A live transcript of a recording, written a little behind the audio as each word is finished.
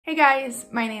Hey guys,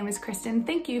 my name is Kristen.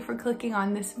 Thank you for clicking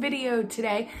on this video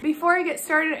today. Before I get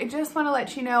started, I just want to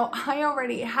let you know I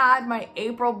already had my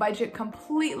April budget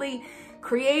completely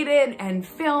created and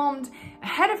filmed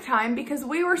ahead of time because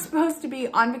we were supposed to be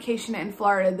on vacation in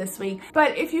Florida this week.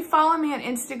 But if you follow me on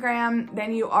Instagram,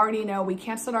 then you already know we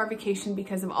canceled our vacation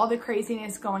because of all the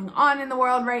craziness going on in the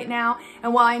world right now.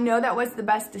 And while I know that was the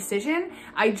best decision,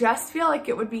 I just feel like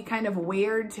it would be kind of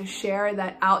weird to share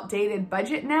that outdated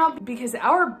budget now because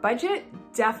our budget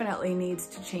definitely needs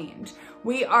to change.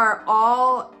 We are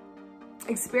all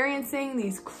experiencing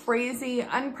these crazy,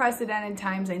 unprecedented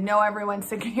times. I know everyone's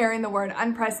sick of hearing the word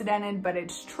unprecedented, but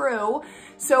it's true.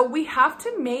 So we have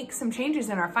to make some changes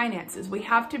in our finances. We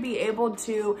have to be able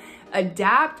to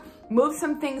adapt, move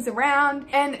some things around,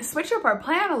 and switch up our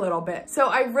plan a little bit. So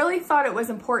I really thought it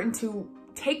was important to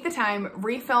take the time,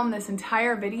 refilm this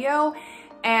entire video,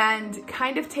 and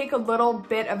kind of take a little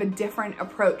bit of a different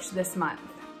approach this month.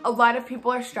 A lot of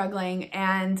people are struggling,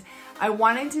 and I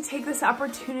wanted to take this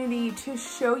opportunity to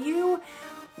show you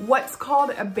what's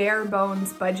called a bare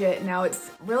bones budget. Now,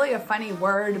 it's really a funny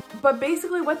word, but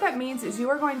basically what that means is you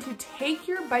are going to take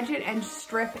your budget and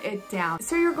strip it down.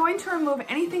 So you're going to remove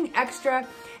anything extra,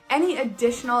 any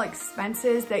additional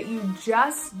expenses that you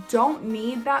just don't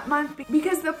need that month,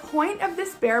 because the point of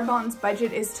this bare bones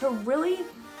budget is to really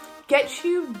get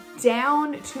you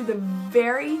down to the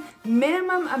very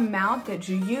minimum amount that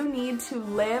you need to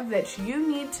live, that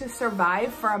you need to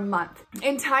survive for a month.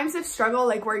 In times of struggle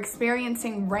like we're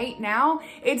experiencing right now,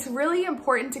 it's really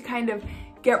important to kind of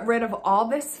get rid of all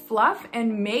this fluff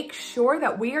and make sure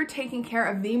that we are taking care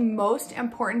of the most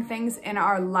important things in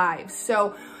our lives.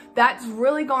 So that's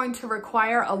really going to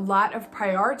require a lot of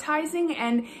prioritizing.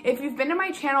 And if you've been to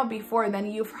my channel before,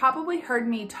 then you've probably heard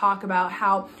me talk about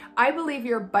how I believe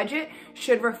your budget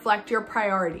should reflect your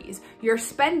priorities. Your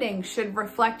spending should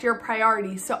reflect your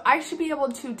priorities. So I should be able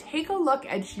to take a look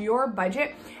at your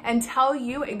budget and tell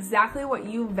you exactly what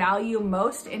you value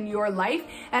most in your life.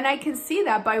 And I can see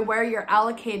that by where you're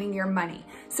allocating your money.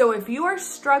 So if you are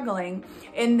struggling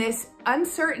in this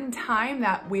uncertain time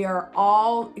that we are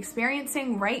all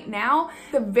experiencing right now,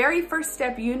 the very first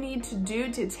step you need to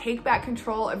do to take back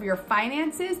control of your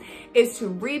finances is to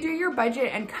redo your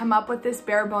budget and come up with this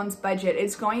bare bones budget.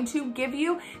 It's going to give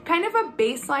you kind of a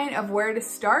baseline of where to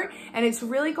start, and it's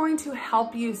really going to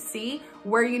help you see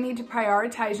where you need to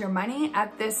prioritize your money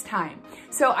at this time.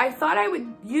 So I thought I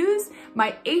would use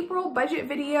my April budget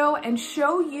video and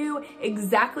show you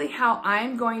exactly how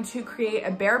I'm going to create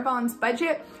a bare bones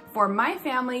budget for my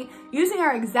family using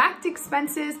our exact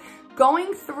expenses,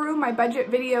 going through my budget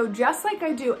video just like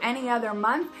I do any other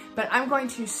month, but I'm going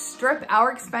to strip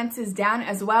our expenses down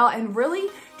as well and really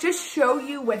just show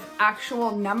you with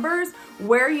actual numbers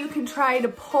where you can try to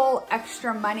pull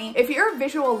extra money. If you're a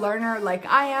visual learner like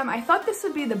I am, I thought this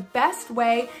would be the best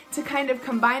way to kind of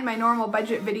combine my normal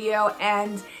budget video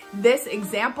and this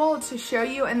example to show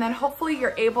you, and then hopefully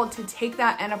you're able to take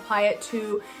that and apply it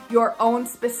to your own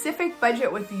specific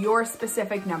budget with your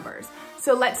specific numbers.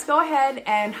 So let's go ahead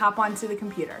and hop onto the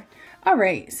computer. All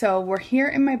right, so we're here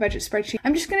in my budget spreadsheet.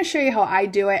 I'm just gonna show you how I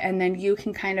do it, and then you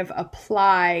can kind of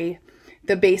apply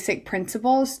the basic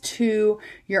principles to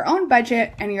your own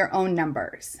budget and your own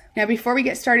numbers. Now, before we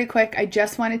get started quick, I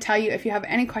just want to tell you, if you have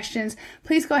any questions,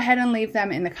 please go ahead and leave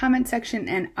them in the comment section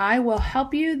and I will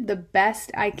help you the best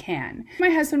I can.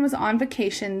 My husband was on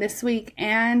vacation this week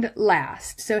and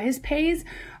last, so his pays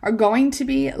are going to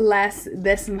be less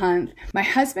this month. My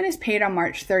husband is paid on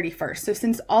March 31st. So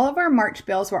since all of our March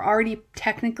bills were already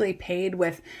technically paid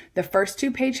with the first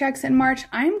two paychecks in March,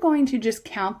 I'm going to just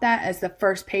count that as the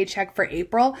first paycheck for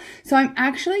April. So I'm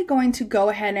actually going to go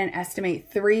ahead and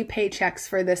estimate 3 paychecks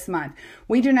for this month.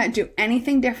 We do not do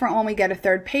anything different when we get a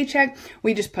third paycheck.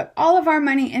 We just put all of our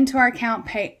money into our account,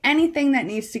 pay anything that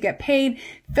needs to get paid,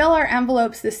 fill our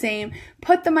envelopes the same,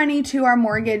 put the money to our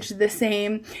mortgage the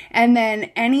same, and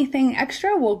then anything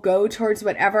extra will go towards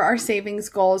whatever our savings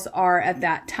goals are at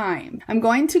that time. I'm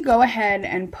going to go ahead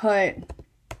and put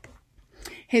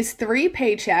his 3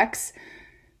 paychecks,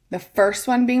 the first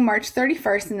one being March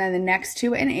 31st, and then the next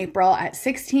 2 in April at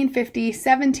 $1,650,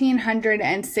 $1,700,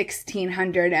 and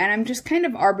 $1,600. And I'm just kind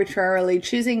of arbitrarily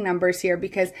choosing numbers here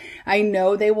because I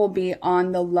know they will be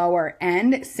on the lower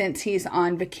end since he's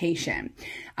on vacation.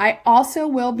 I also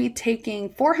will be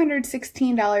taking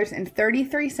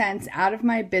 $416.33 out of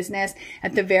my business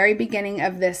at the very beginning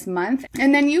of this month.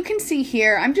 And then you can see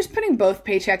here, I'm just putting both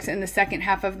paychecks in the second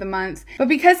half of the month. But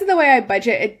because of the way I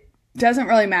budget, it doesn't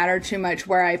really matter too much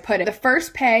where I put it. The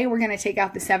first pay, we're going to take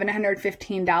out the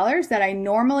 $715 that I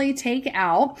normally take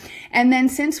out. And then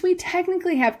since we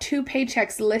technically have 2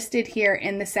 paychecks listed here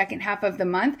in the second half of the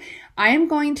month, I am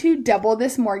going to double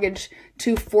this mortgage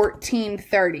to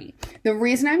 $1,430. The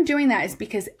reason I'm doing that is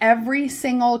because every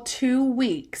single 2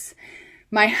 weeks,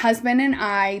 my husband and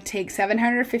I take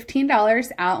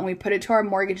 $715 out and we put it to our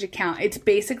mortgage account. It's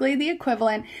basically the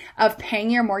equivalent of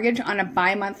paying your mortgage on a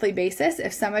bi-monthly basis.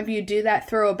 If some of you do that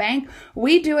through a bank,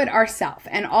 we do it ourselves.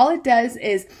 And all it does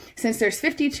is, since there's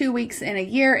 52 weeks in a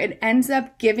year, it ends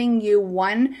up giving you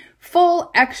one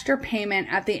full extra payment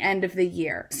at the end of the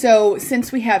year. So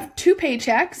since we have 2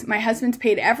 paychecks, my husband's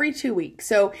paid every 2 weeks.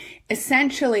 So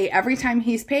essentially every time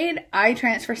he's paid, I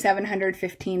transfer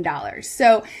 $715.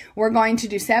 So we're going to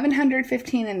do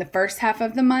 $715 in the first half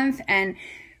of the month and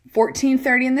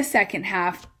 $1,430 in the second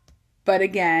half. But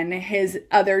again, his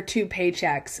other 2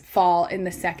 paychecks fall in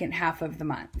the second half of the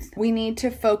month. We need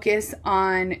to focus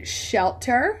on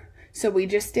shelter. So we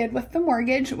just did with the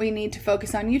mortgage. We need to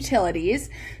focus on utilities.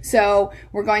 So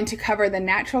we're going to cover the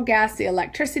natural gas, the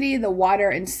electricity, the water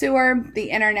and sewer, the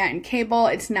internet and cable.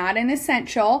 It's not an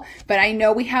essential, but I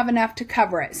know we have enough to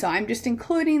cover it. So I'm just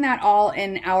including that all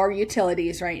in our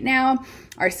utilities right now,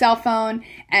 our cell phone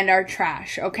and our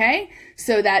trash, okay?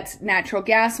 So that's natural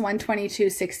gas,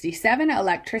 $122.67,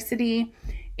 electricity,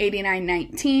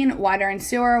 $89.19, water and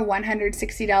sewer,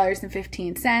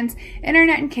 $160.15,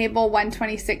 internet and cable,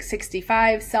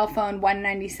 $126.65, cell phone,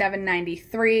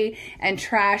 $197.93, and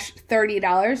trash,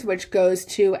 $30, which goes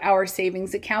to our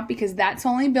savings account because that's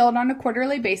only billed on a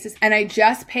quarterly basis. And I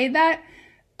just paid that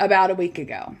about a week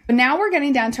ago. But now we're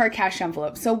getting down to our cash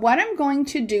envelope. So what I'm going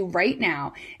to do right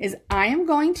now is I am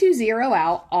going to zero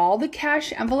out all the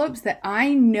cash envelopes that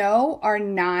I know are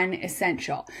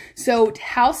non-essential. So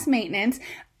house maintenance,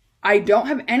 I don't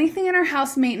have anything in our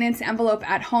house maintenance envelope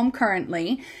at home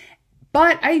currently,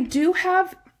 but I do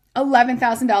have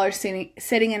 $11,000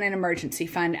 sitting in an emergency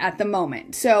fund at the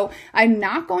moment. So I'm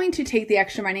not going to take the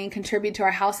extra money and contribute to our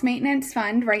house maintenance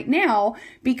fund right now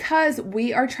because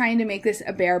we are trying to make this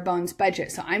a bare bones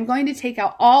budget. So I'm going to take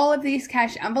out all of these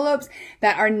cash envelopes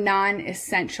that are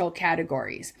non-essential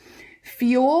categories.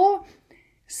 Fuel,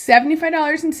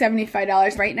 $75 and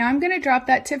 $75. Right now, I'm going to drop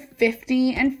that to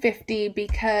 $50 and $50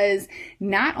 because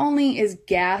not only is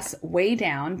gas way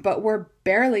down, but we're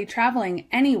barely traveling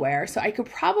anywhere. So I could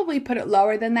probably put it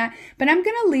lower than that, but I'm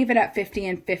going to leave it at $50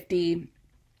 and $50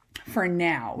 for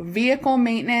now. Vehicle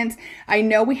maintenance, I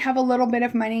know we have a little bit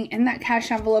of money in that cash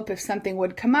envelope if something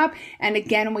would come up. And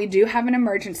again, we do have an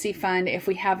emergency fund if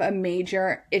we have a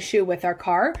major issue with our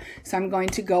car. So I'm going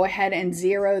to go ahead and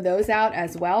zero those out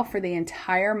as well for the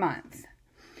entire month.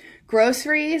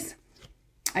 Groceries,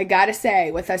 I gotta say,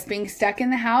 with us being stuck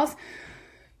in the house,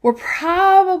 we're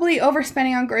probably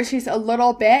overspending on groceries a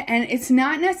little bit, and it's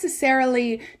not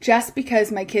necessarily just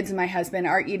because my kids and my husband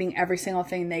are eating every single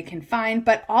thing they can find,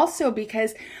 but also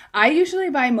because I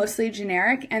usually buy mostly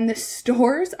generic and the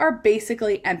stores are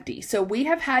basically empty. So we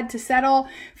have had to settle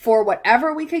for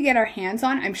whatever we could get our hands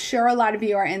on. I'm sure a lot of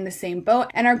you are in the same boat,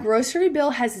 and our grocery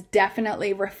bill has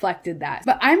definitely reflected that.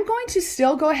 But I'm going to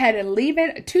still go ahead and leave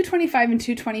it $225 and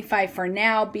 $225 for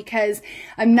now because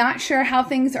I'm not sure how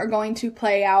things are going to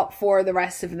play out for the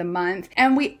rest of the month.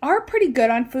 And we are pretty good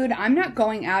on food. I'm not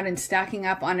going out and stocking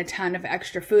up on a ton of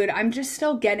extra food. I'm just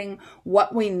still getting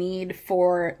what we need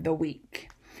for the week.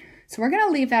 So we're going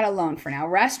to leave that alone for now.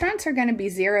 Restaurants are going to be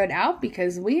zeroed out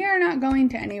because we are not going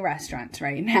to any restaurants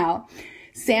right now.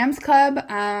 Sam's Club,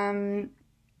 I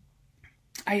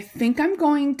think I'm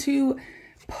going to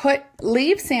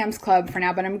leave Sam's Club for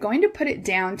now, but I'm going to put it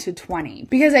down to 20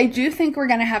 because I do think we're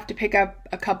going to have to pick up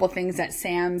a couple things at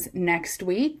Sam's next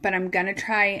week, but I'm going to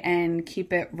try and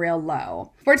keep it real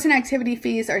low. Sports and activity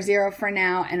fees are 0 for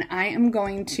now, and I am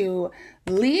going to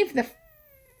leave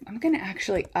I'm going to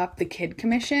actually up the kid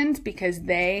commissions because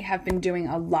they have been doing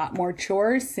a lot more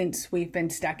chores since we've been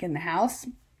stuck in the house.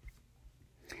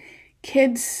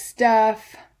 Kids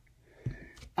stuff,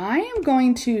 I am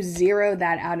going to zero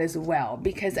that out as well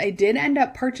because I did end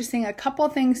up purchasing a couple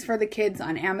things for the kids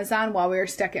on Amazon while we were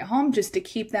stuck at home just to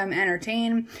keep them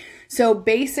entertained. So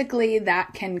basically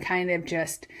that can kind of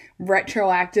just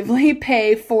retroactively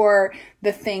pay for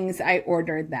the things I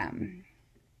ordered them.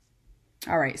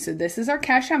 All right, so this is our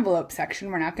cash envelope section.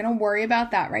 We're not going to worry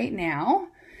about that right now.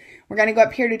 We're going to go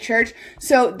up here to church.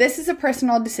 So this is a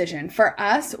personal decision. For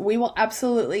us, we will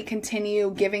absolutely continue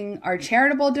giving our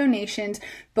charitable donations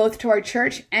both to our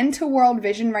church and to World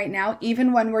Vision right now,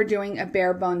 even when we're doing a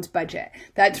bare bones budget.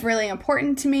 That's really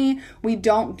important to me. We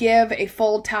don't give a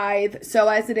full tithe, so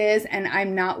as it is, and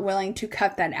I'm not willing to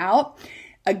cut that out.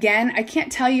 Again, I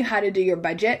can't tell you how to do your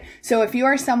budget. So if you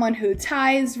are someone who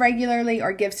tithes regularly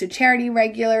or gives to charity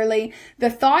regularly, the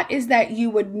thought is that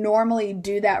you would normally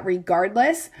do that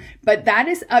regardless, but that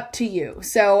is up to you.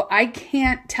 So I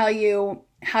can't tell you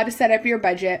how to set up your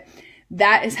budget.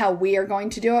 That is how we are going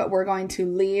to do it. We're going to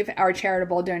leave our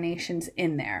charitable donations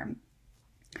in there.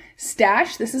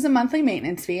 Stash, this is a monthly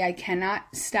maintenance fee. I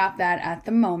cannot stop that at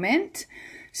the moment.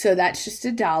 So that's just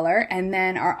 $1. And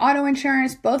then our auto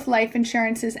insurance, both life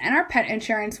insurances, and our pet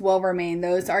insurance will remain.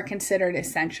 Those are considered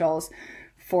essentials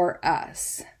for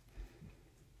us.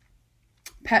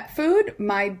 Pet food,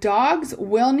 my dogs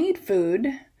will need food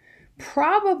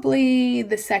probably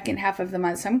the second half of the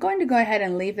month. So I'm going to go ahead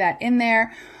and leave that in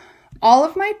there. All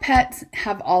of my pets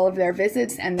have all of their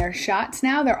visits and their shots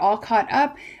now. They're all caught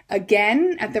up.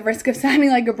 Again, at the risk of sounding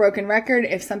like a broken record,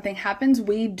 if something happens,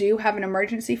 we do have an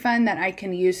emergency fund that I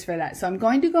can use for that. So I'm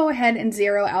going to go ahead and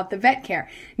zero out the vet care.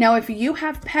 Now, if you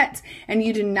have pets and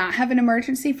you do not have an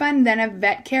emergency fund, then a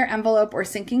vet care envelope or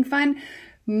sinking fund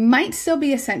might still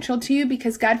be essential to you,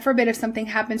 because God forbid if something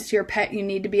happens to your pet, you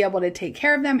need to be able to take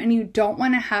care of them and you don't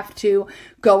want to have to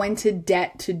go into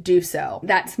debt to do so.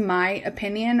 That's my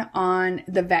opinion on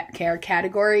the vet care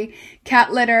category.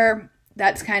 Cat litter,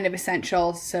 that's kind of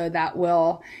essential. So that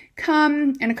will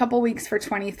come in a couple weeks for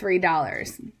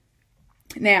 $23.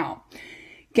 Now,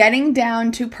 getting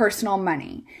down to personal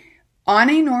money.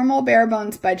 On a normal bare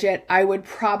bones budget, I would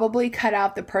probably cut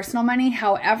out the personal money.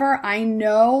 However, I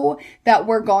know that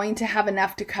we're going to have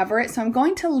enough to cover it. So I'm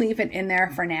going to leave it in there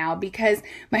for now, because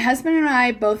my husband and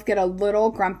I both get a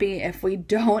little grumpy if we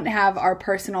don't have our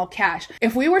personal cash.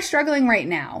 If we were struggling right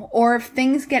now, or if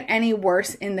things get any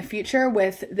worse in the future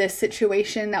with this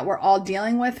situation that we're all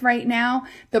dealing with right now,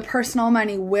 the personal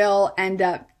money will end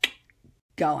up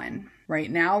going.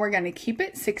 Right now, we're going to keep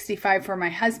it 65 for my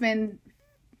husband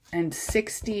and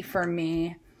 60 for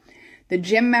me. The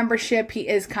gym membership, he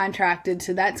is contracted,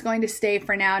 so that's going to stay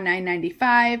for now,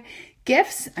 $9.95.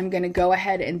 Gifts, I'm going to go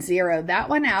ahead and zero that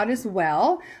one out as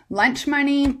well. Lunch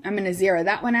money, I'm going to zero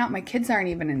that one out. My kids aren't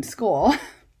even in school.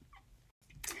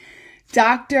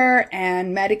 Doctor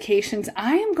and medications,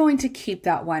 I am going to keep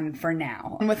that one for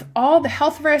now. And with all the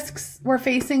health risks we're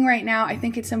facing right now, I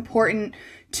think it's important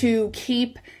to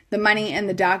keep the money in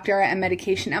the doctor and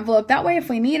medication envelope. That way, if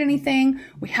we need anything,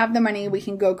 we have the money, we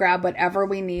can go grab whatever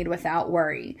we need without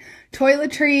worry.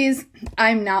 Toiletries,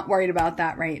 I'm not worried about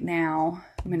that right now.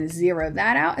 I'm going to zero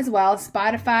that out as well.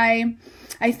 Spotify,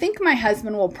 I think my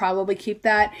husband will probably keep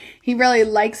that. He really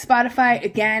likes Spotify.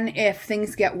 Again, if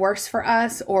things get worse for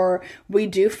us or we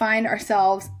do find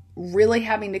ourselves really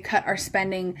having to cut our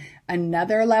spending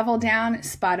another level down,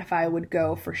 Spotify would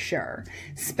go for sure.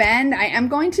 Spend, I am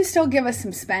going to still give us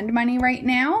some spend money right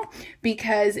now,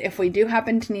 because if we do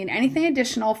happen to need anything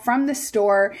additional from the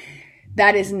store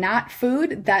that is not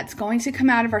food, that's going to come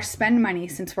out of our spend money,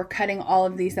 since we're cutting all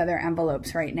of these other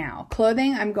envelopes right now.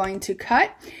 Clothing, I'm going to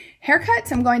cut.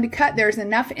 Haircuts, I'm going to cut. There's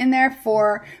enough in there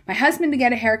for my husband to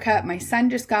get a haircut. My son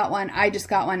just got one. I just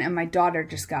got one. And my daughter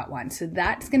just got one. So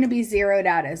that's going to be zeroed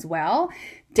out as well.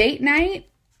 Date night,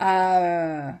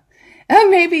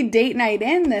 maybe date night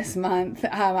in this month.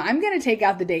 I'm going to take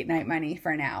out the date night money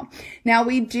for now. Now,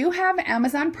 we do have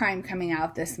Amazon Prime coming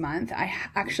out this month. I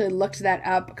actually looked that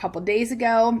up a couple days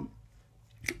ago.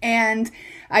 And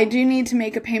I do need to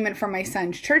make a payment for my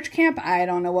son's church camp. I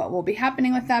don't know what will be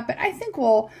happening with that, but I think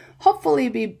we'll hopefully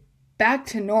be back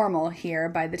to normal here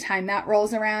by the time that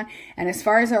rolls around. And as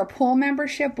far as our pool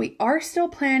membership, we are still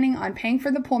planning on paying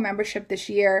for the pool membership this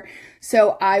year.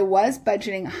 So I was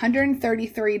budgeting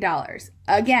 $133.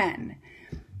 Again,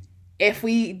 if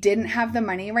we didn't have the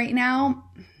money right now,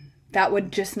 that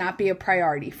would just not be a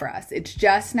priority for us. It's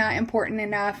just not important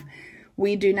enough.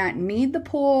 We do not need the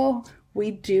pool. We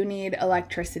do need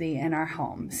electricity in our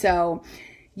home. So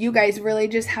you guys really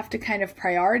just have to kind of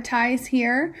prioritize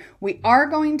here. We are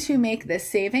going to make this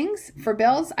savings for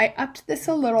bills. I upped this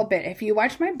a little bit. If you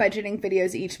watch my budgeting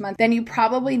videos each month, then you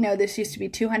probably know this used to be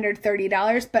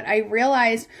 $230, but I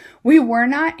realized we were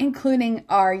not including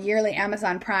our yearly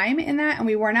Amazon Prime in that, and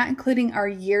we were not including our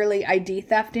yearly ID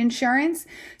theft insurance.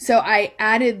 So I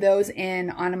added those in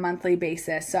on a monthly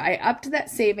basis. So I upped that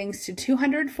savings to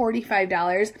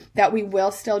 $245 that we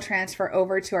will still transfer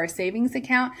over to our savings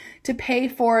account to pay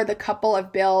for the couple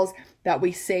of bills that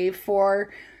we save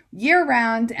for year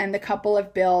round and the couple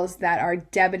of bills that are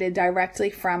debited directly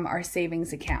from our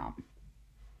savings account.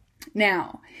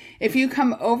 Now, if you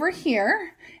come over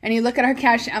here and you look at our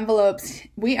cash envelopes,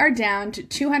 we are down to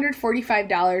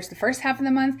 $245 the first half of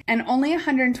the month and only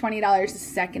 $120 the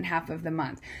second half of the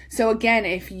month. So again,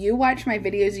 if you watch my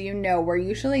videos, you know we're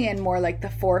usually in more like the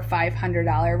 $400 or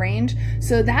 $500 range.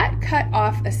 So that cut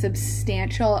off a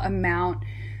substantial amount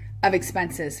of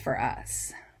expenses for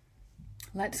us.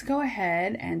 Let's go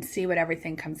ahead and see what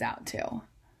everything comes out to.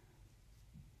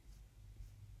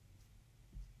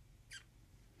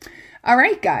 All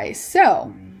right, guys,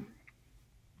 so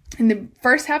in the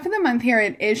first half of the month here,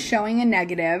 it is showing a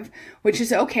negative, which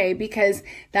is okay because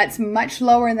that's much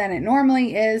lower than it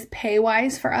normally is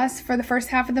pay-wise for us for the first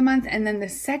half of the month. And then the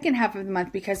second half of the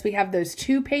month, because we have those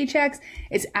 2 paychecks,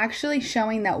 it's actually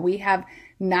showing that we have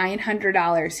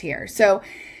 $900 here. So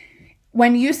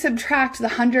when you subtract the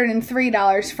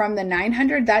 $103 from the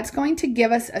 $900, that's going to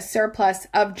give us a surplus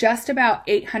of just about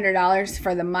 $800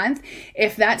 for the month.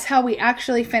 If that's how we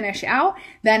actually finish out,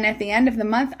 then at the end of the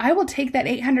month, I will take that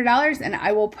 $800 and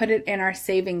I will put it in our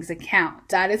savings account.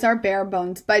 That is our bare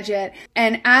bones budget.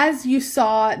 And as you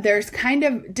saw, there's kind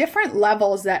of different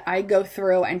levels that I go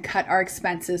through and cut our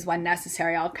expenses when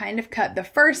necessary. I'll kind of cut the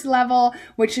first level,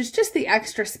 which is just the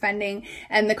extra spending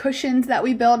and the cushions that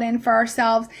we build in for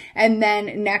ourselves. And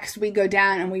then next we go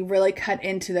down and we really cut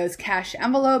into those cash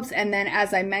envelopes. And then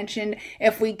as I mentioned,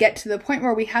 if we get to the point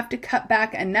where we have to cut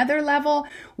back another level,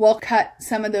 we'll cut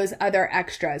some of those other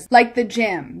extras like the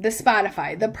gym, the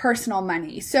Spotify, the personal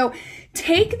money. So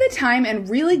take the time and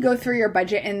really go through your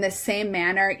budget in the same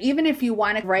manner, even if you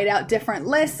want to write out different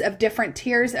lists of different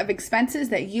tiers of expenses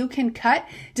that you can cut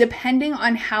depending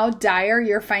on how dire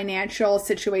your financial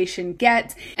situation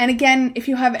gets. And again, if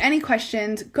you have any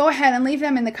questions, go ahead and leave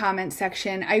them in the comments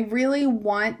section. I really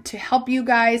want to help you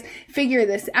guys figure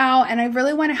this out, and I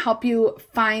really want to help you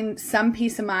find some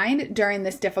peace of mind during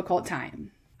this difficult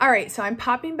time. All right, so I'm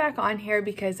popping back on here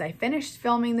because I finished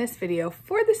filming this video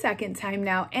for the second time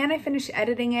now, and I finished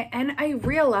editing it, and I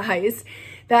realized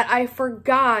that I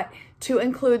forgot to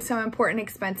include some important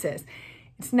expenses.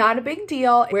 It's not a big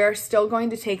deal. We're still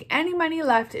going to take any money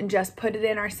left and just put it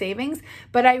in our savings.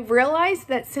 But I realized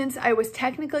that since I was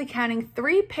technically counting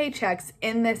 3 paychecks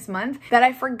in this month, that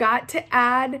I forgot to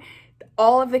add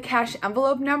all of the cash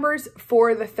envelope numbers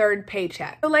for the 3rd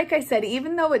paycheck. So like I said,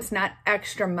 even though it's not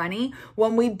extra money,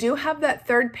 when we do have that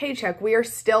 3rd paycheck, we are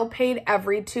still paid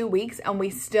every 2 weeks, and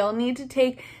we still need to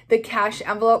take the cash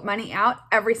envelope money out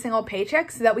every single paycheck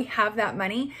so that we have that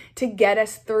money to get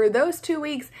us through those 2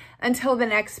 weeks until the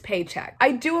next paycheck.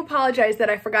 I do apologize that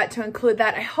I forgot to include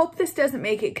that. I hope this doesn't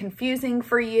make it confusing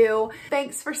for you.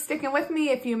 Thanks for sticking with me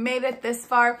if you made it this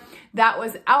far. That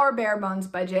was our bare bones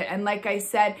budget. And like I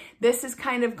said, this is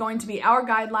kind of going to be our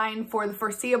guideline for the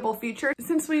foreseeable future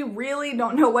since we really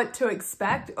don't know what to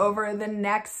expect over the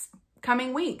next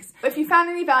coming weeks. If you found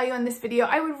any value in this video,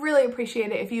 I would really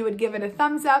appreciate it if you would give it a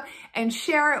thumbs up and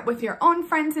share it with your own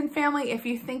friends and family if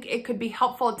you think it could be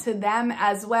helpful to them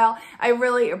as well. I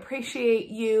really appreciate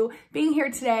you being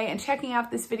here today and checking out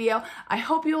this video. I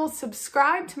hope you'll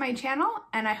subscribe to my channel,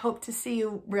 and I hope to see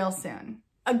you real soon.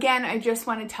 Again, I just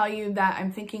want to tell you that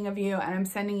I'm thinking of you and I'm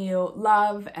sending you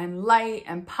love and light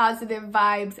and positive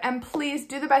vibes. And please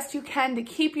do the best you can to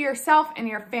keep yourself and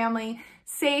your family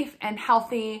safe and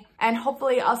healthy. And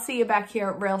hopefully I'll see you back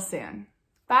here real soon.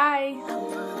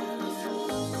 Bye.